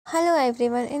Hello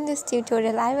everyone, in this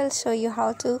tutorial I will show you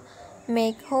how to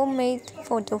make homemade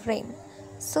photo frame.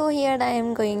 So here I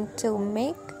am going to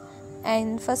make,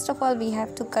 and first of all we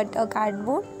have to cut a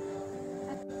cardboard.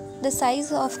 The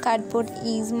size of cardboard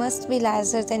is must be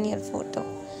larger than your photo.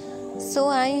 So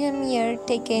I am here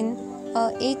taking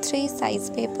a A3 size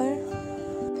paper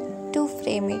to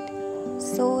frame it.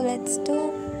 So let's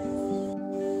do.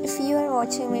 If you are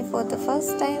watching me for the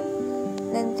first time,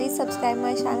 then please subscribe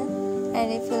my channel, and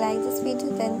if you like this video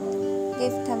then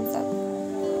give thumbs up.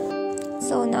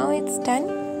 So now it's done,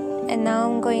 and now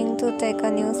I'm going to take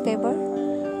a newspaper,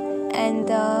 and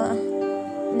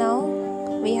now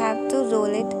we have to roll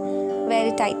it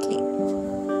very tightly.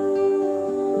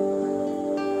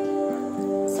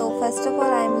 So first of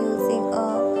all I'm using a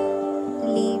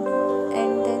lead,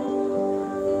 and then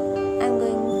I'm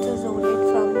going to roll it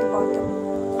from the bottom.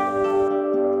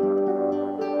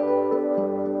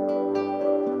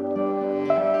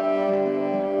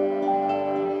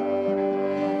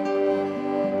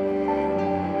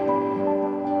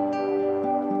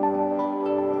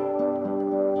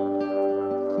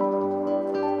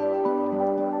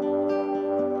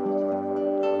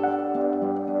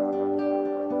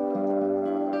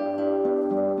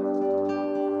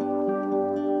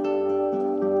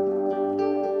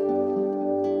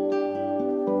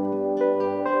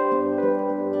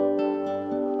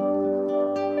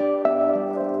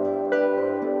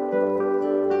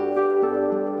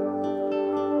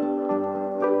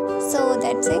 So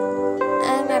that's it.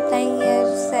 I'm applying here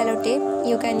sellotape.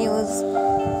 You can use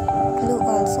glue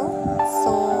also.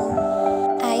 So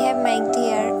I have made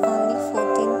here only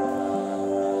 14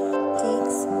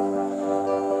 cakes,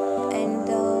 and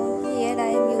here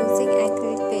I am using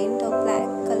acrylic paint of black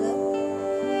color.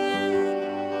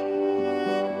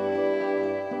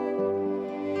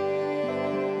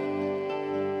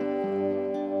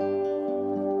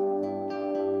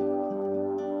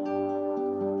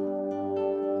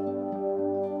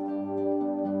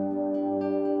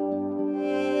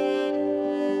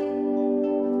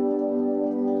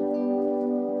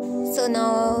 So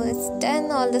now it's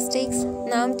done, all the sticks.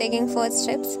 Now I'm taking 4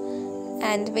 strips,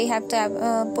 and we have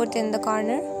to put in the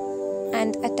corner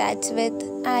and attach with.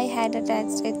 I had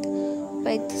attached it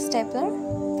with stapler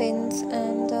pins,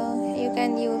 and you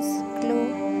can use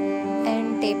glue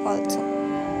and tape also.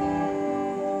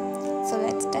 So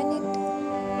let's done it.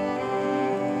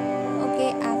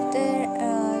 Okay, after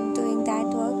doing that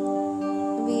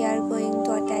work, we are going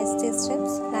to attach these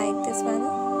strips like this one.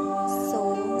 So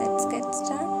let's get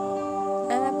started.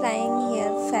 I'm applying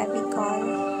here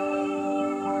Fevikwik.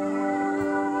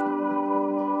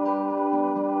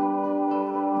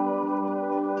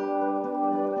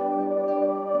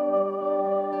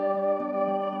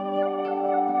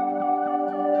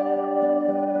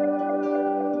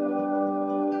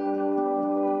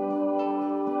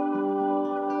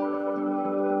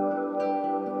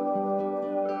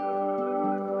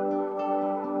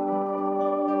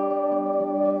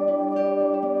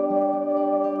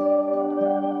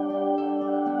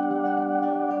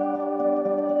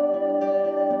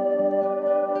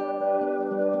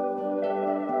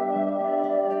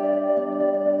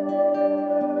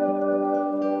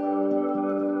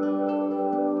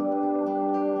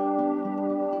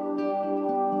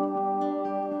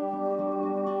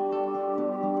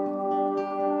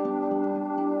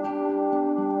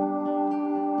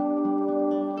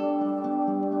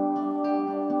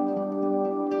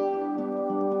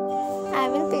 I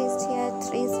will paste here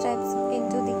 3 strips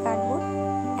into the cardboard,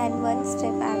 and 1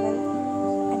 strip I will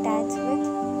attach with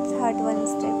third one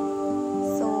strip.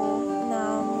 So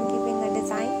now I'm giving a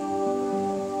design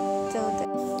to the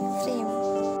frame.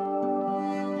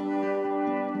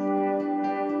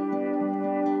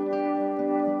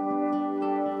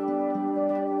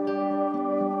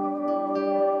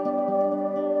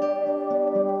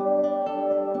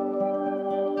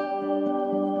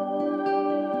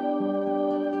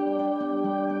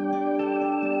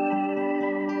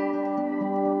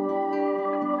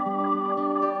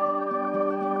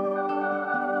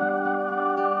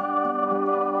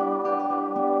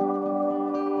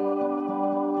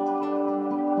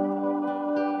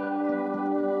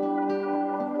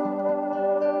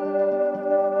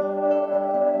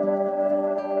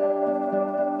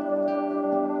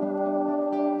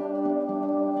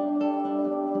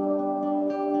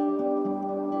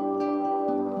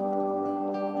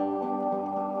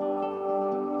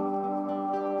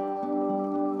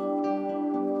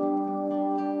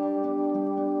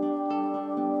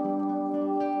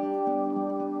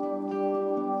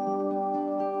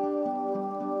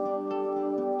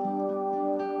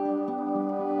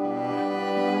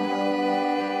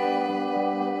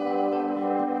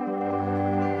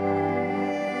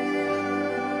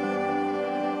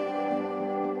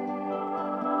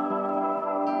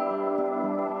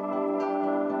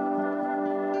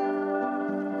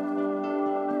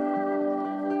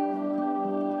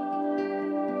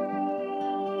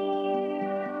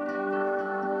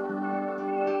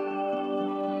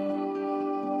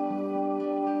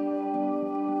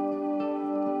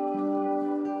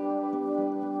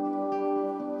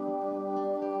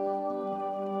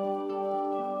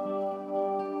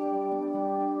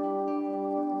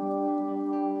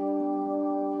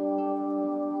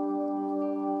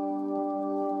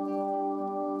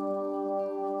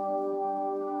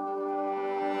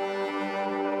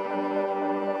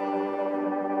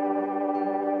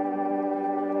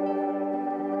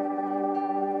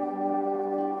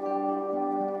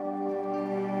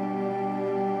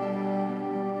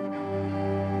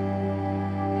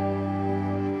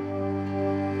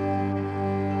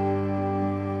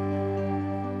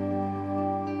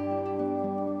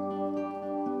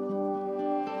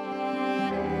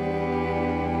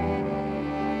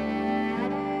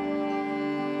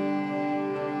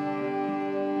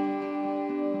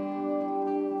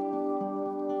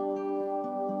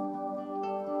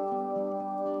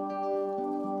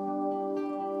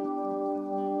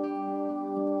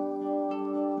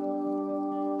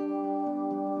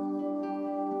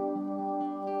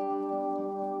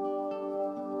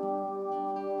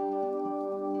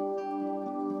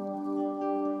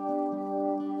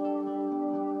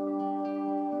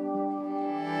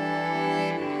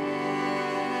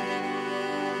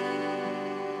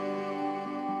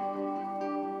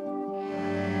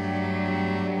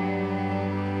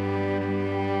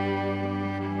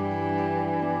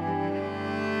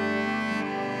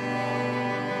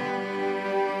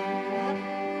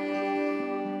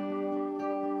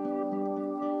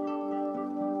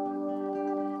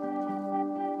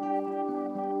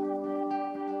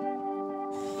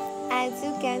 As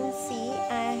you can see,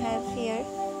 I have here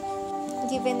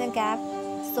given a gap,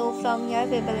 so from here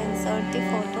we will insert the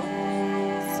photo.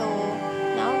 So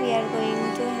now we are going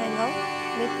to hang out.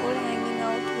 Before hanging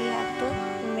out, we have to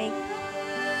make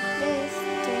this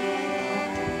to hang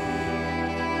out.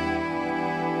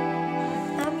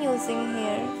 I'm using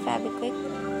here Fevikwik.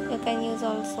 You can use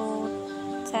also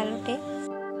sellotape.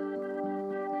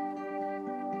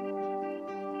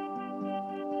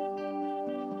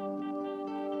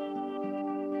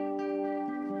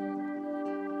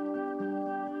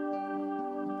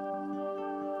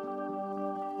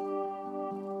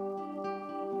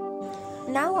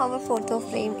 Now our photo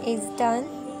frame is done.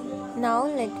 Now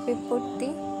let me put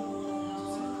the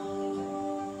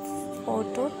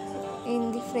photo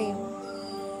in the frame.